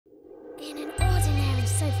In an ordinary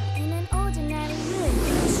sofa, in an ordinary room,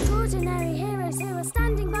 extraordinary heroes who are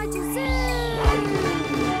standing by to zoom. To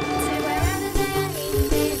wherever they are leading,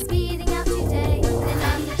 they are speeding out today. The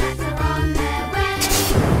Numberjacks are on their way.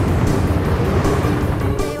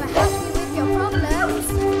 They were happy with your problems.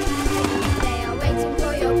 They are waiting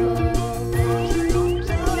for your call.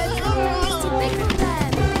 No problem is too big for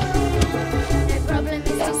them. No problem is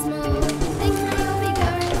too small. Things may all be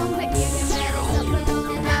going wrong, but you can never stop them.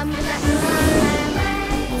 The Numberjacks are on their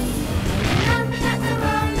way. The Numberjacks are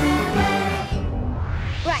on their way.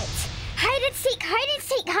 Right. Hide and seek, hide and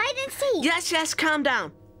seek, hide and seek. Yes, calm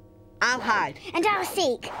down. I'll hide. And I'll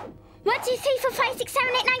seek. 1, 2, 3, 4, 5, 6,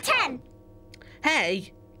 7, 8, 9, 10.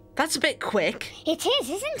 Hey, that's a bit quick. It is,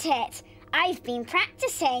 isn't it? I've been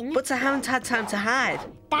practicing. But I haven't had time to hide.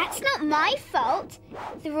 That's not my fault.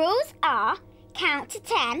 The rules are count to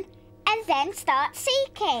 10 and then start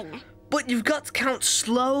seeking. But you've got to count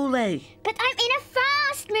slowly. But I'm in a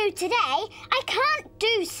fast mood today. I can't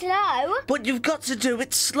do slow. But you've got to do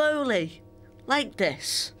it slowly. Like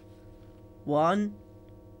this. 1,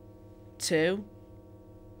 2,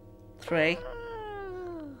 3,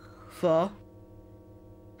 4,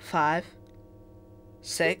 5,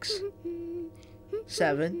 6,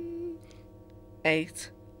 7,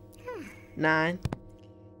 8, 9.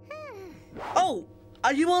 Oh,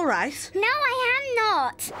 are you all right? No, I am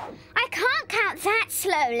not. I can't count that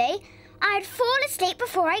slowly. I'd fall asleep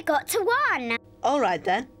before I got to 1. All right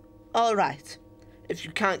then. All right. If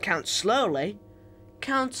you can't count slowly,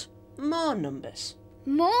 count more numbers.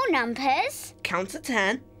 More numbers? Count to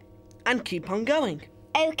 10 and keep on going.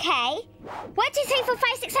 Okay. 1, 2, 3, 4,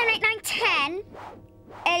 5, 6, 7, 8, 9, 10,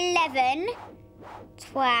 11,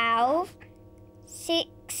 12,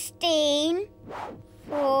 16,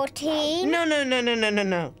 14.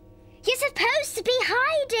 No. You're supposed to be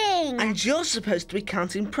hiding. And you're supposed to be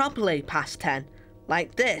counting properly past 10,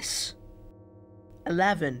 like this.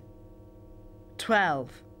 11,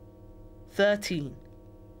 12, 13,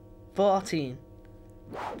 14,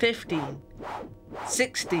 15,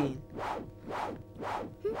 16,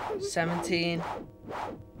 17,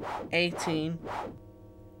 18,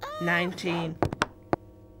 19,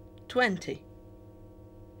 20.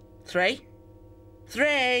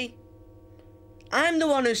 3. I'm the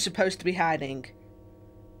one who's supposed to be hiding.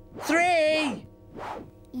 3.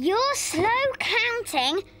 Your slow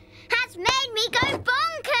counting has made me go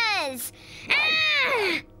bonkers.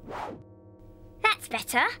 Ah! That's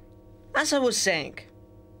better. As I was saying,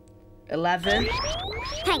 11,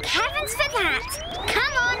 Thank heavens for that.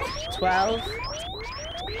 Come on. 12,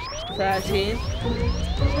 13,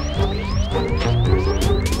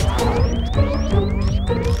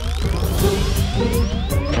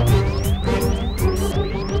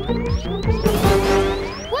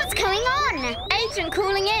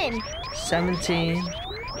 17,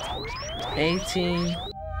 18.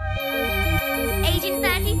 Agent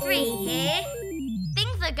 33 here.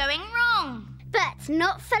 Things are going wrong. But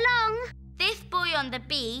not for long. This boy on the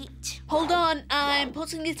beach. Hold on, I'm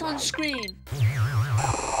putting it on screen.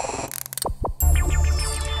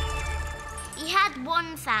 He had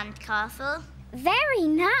one sandcastle. Very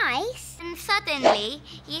nice. And suddenly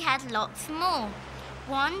he had lots more.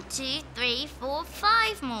 1, 2, 3, 4,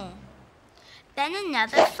 5 more. Then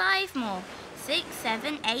another 5 more. 6,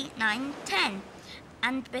 7, 8, 9, 10.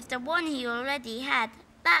 And with the one he already had,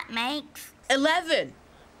 that makes 11.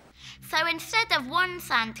 So instead of one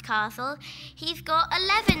sandcastle, he's got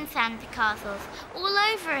 11 sandcastles all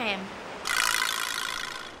over him.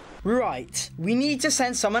 Right, we need to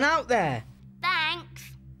send someone out there.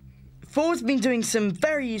 Thanks. Thor's been doing some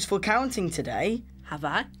very useful counting today. Have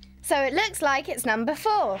I? So it looks like it's number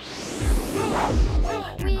 4.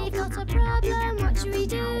 We've got a problem, what should we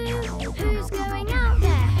do? Who's going out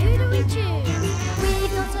there? Who do we choose?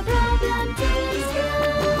 We've got a problem to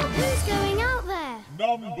explore. Who's going out there?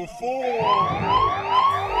 Number 4.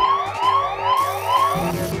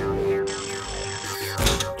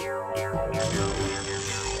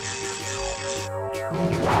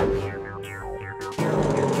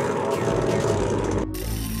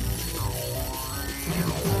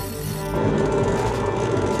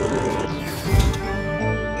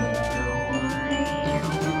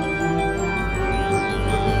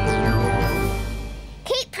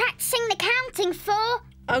 Keep practicing the counting, Thor.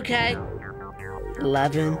 Okay.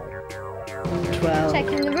 11, 12.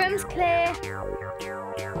 Checking the room's clear.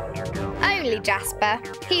 Only Jasper.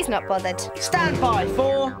 He's not bothered. Stand by,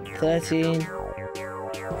 Thor. 13,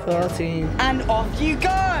 14. And off you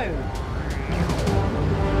go!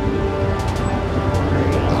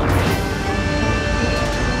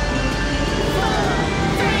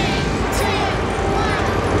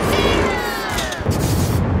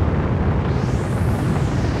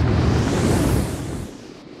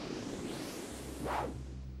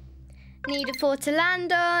 need a 4 to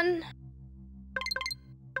land on.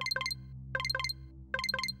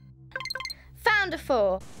 Found a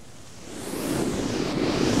 4.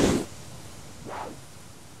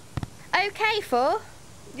 Okay, 4.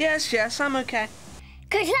 Yes, I'm okay.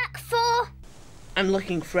 Good luck, 4. I'm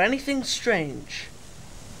looking for anything strange.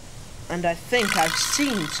 And I think I've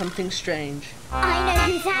seen something strange. I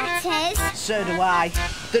know who that is. So do I.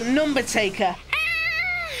 The number taker.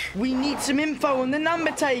 We need some info on the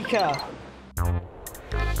number taker.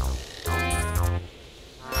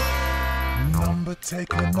 Number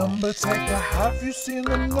taker, have you seen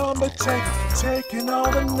the number taker? Taking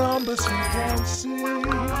all the numbers you can see.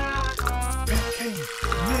 Picking,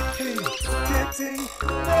 nicking, getting,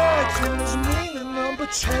 matching as mean a number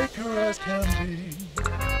taker as can be.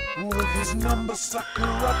 With his number sucker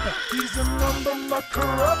upper, he's a number mucker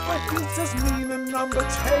upper. He's as mean a number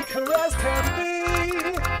taker as can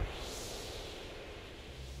be.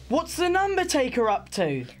 What's the number taker up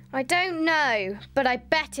to? I don't know, but I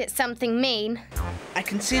bet it's something mean. I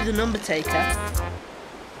can see the number taker.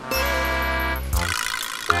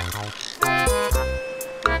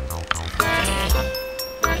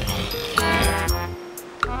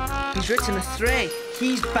 He's written a 3.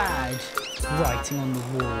 He's bad. Writing on the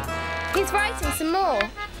wall. He's writing some more.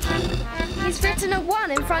 He's written a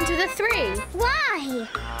 1 in front of the 3. Why?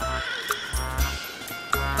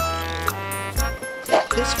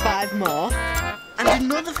 There's 5 more. And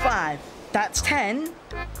another 5. That's 10.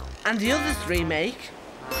 And the other 3 make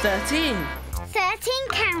 13. 13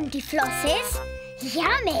 candy flosses.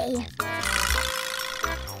 Yummy.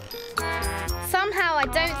 Somehow I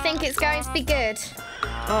don't think it's going to be good.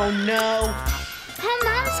 Oh no. Her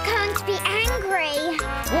mum's going to be angry.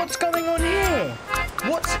 What's going on here?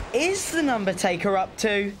 What is the number taker up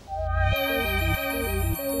to?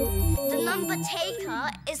 The number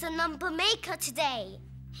taker is a number maker today.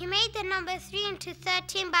 He made the number 3 into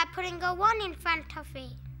 13 by putting a 1 in front of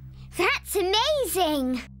it. That's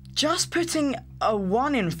amazing. Just putting a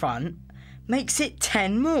 1 in front makes it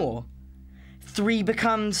 10 more. 3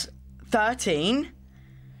 becomes 13.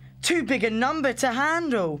 Too big a number to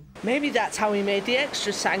handle. Maybe that's how he made the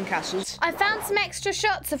extra sandcastles. I found some extra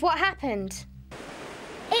shots of what happened.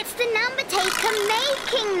 It's the number taker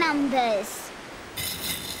making numbers.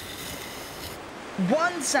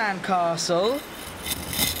 1 sandcastle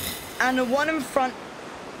and a 1 in front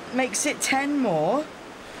makes it 10 more,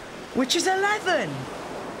 which is 11.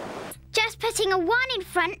 Just putting a 1 in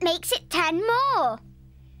front makes it 10 more.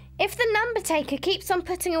 If the number taker keeps on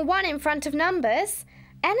putting a 1 in front of numbers,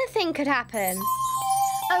 anything could happen.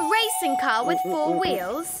 A racing car with 4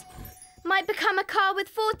 wheels might become a car with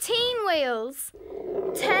 14 wheels.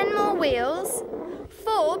 10 more wheels,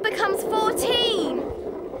 4 becomes 14.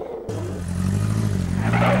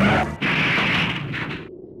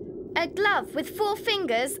 A glove with 4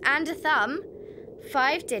 fingers and a thumb,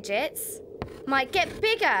 5 digits, might get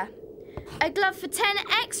bigger. A glove for 10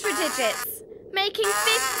 extra digits, making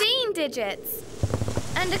 15 digits.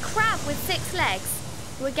 And a crab with 6 legs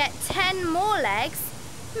will get 10 more legs,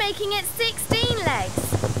 making it 16 legs.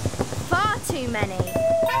 Far too many.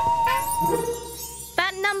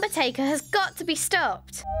 That number taker has got to be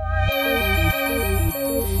stopped.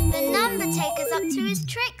 The number taker's up to his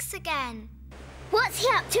tricks again. What's he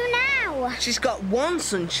up to now? She's got 1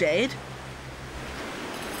 sunshade.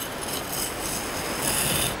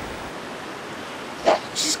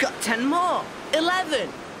 She's got 10 more. 11.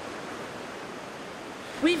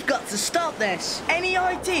 We've got to stop this. Any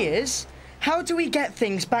ideas? How do we get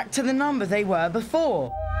things back to the number they were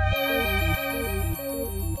before?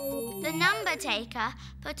 The number taker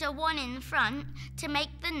put a 1 in front to make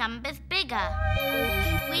the numbers bigger.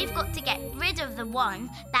 We've got to get rid of the 1.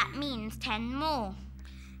 That means 10 more.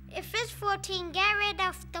 If it's 14, get rid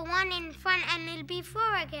of the 1 in front and it'll be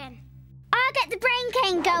 4 again. I'll get the brain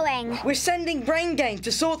game going. We're sending Brain Game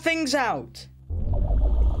to sort things out.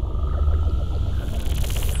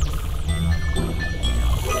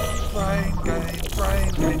 Brain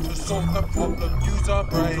game to solve the problem, use our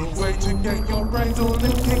brain. The way to get your brains all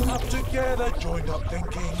linking up together, joined up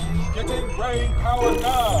thinking. Getting brain power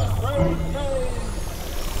now, brain game.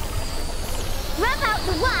 Rub out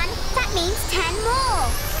the 1, that means 10 more.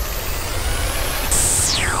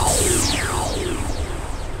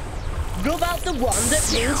 Rub out the 1, that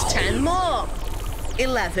means 10 more.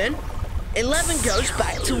 11. 11 goes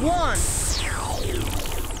back to 1.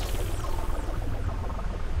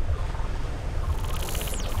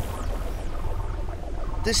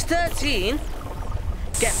 There's 13.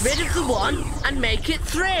 Get rid of the 1 and make it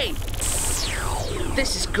 3.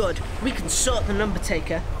 This is good. We can sort the number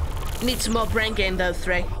taker. Need some more brain game though,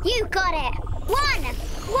 3. You got it. 1,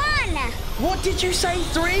 1. What did you say,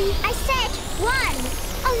 3? I said 1.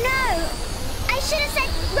 Oh no! I should have said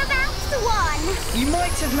rub out the 1. You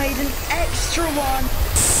might have made an extra 1.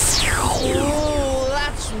 Oh,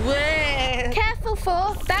 that's weird. Careful,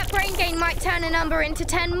 4. That brain gain might turn a number into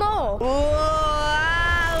 10 more. 4,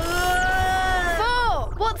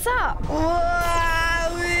 what's up?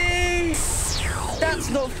 That's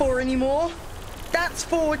not 4 anymore. That's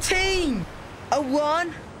 14. A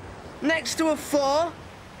 1 next to a 4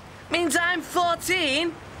 means I'm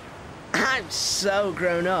 14. I'm so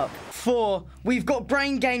grown up. 4, we've got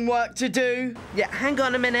brain gain work to do. Yeah, hang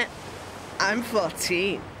on a minute. I'm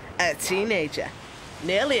 14, a teenager,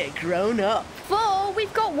 nearly a grown up. 4,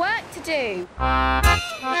 we've got work to do.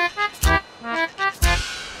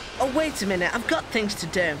 Oh, wait a minute, I've got things to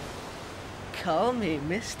do. Call me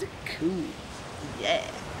Mr. Cool. Yeah.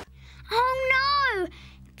 Oh no!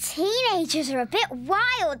 Teenagers are a bit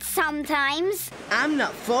wild sometimes. I'm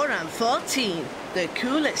not 4, I'm 14. The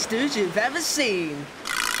coolest dude you've ever seen.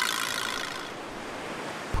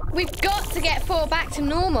 We've got to get 4 back to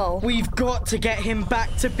normal. We've got to get him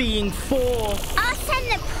back to being 4. I'll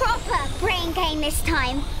send the proper brain gain this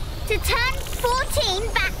time to turn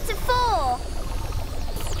 14 back to 4.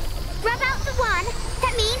 Rub out the 1,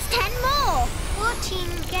 that means 10 more. 14,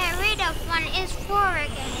 get rid of 1 is 4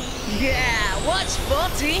 again. Yeah, watch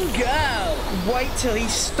 14 go. Wait till he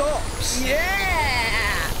stops.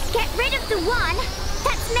 Yeah. Get rid of the 1,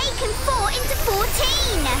 that's making 4 into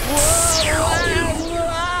 14. Whoa.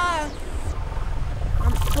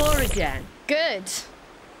 I'm 4 again. Good.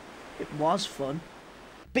 It was fun.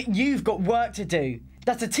 But you've got work to do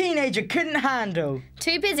that a teenager couldn't handle.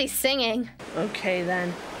 Too busy singing. Okay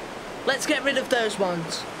then. Let's get rid of those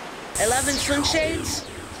ones. 11 sunshades,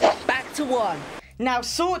 back to 1. Now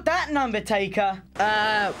sort that number taker.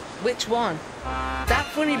 Which one? That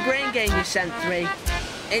funny brain game you sent 3.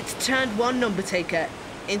 It's turned 1 number taker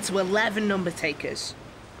into 11 number takers.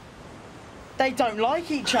 They don't like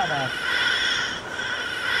each other.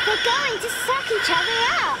 They're going to suck each other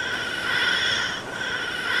up.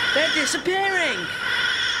 They're disappearing.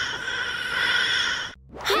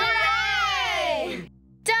 Hooray!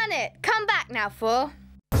 Done it. Come back now, 4.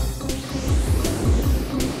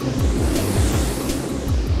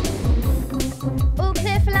 All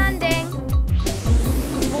clear for landing.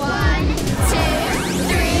 1, 2,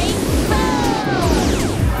 3,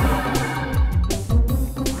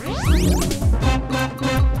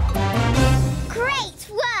 4. Great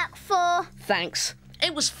work, 4. Thanks.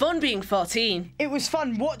 It was fun being 14. It was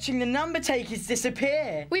fun watching the number takers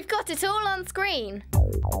disappear. We've got it all on screen.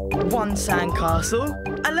 1 sandcastle,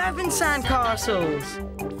 11 sandcastles.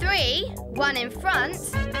 3, 1 in front.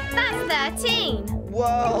 That's 13.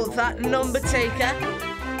 Whoa, that number taker.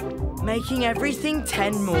 Making everything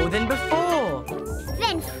 10 more than before.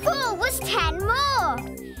 Then 4 was 10 more.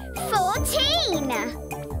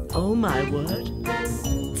 14. Oh my word.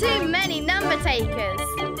 Too many number takers.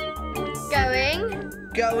 Going.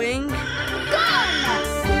 Going.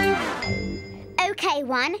 Gone! Okay,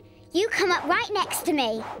 1. You come up right next to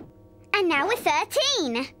me. And now we're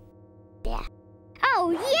 13. Yeah.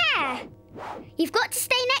 Oh, yeah! You've got to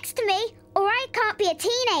stay next to me, or I can't be a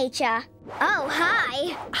teenager. Oh,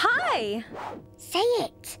 hi. Hi! Say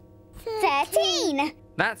it. 13.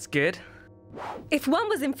 That's good. If 1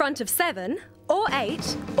 was in front of 7, or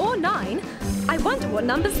 8, or 9, I wonder what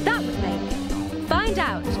numbers that would make. Find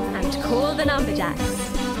out and call the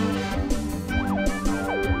Numberjacks.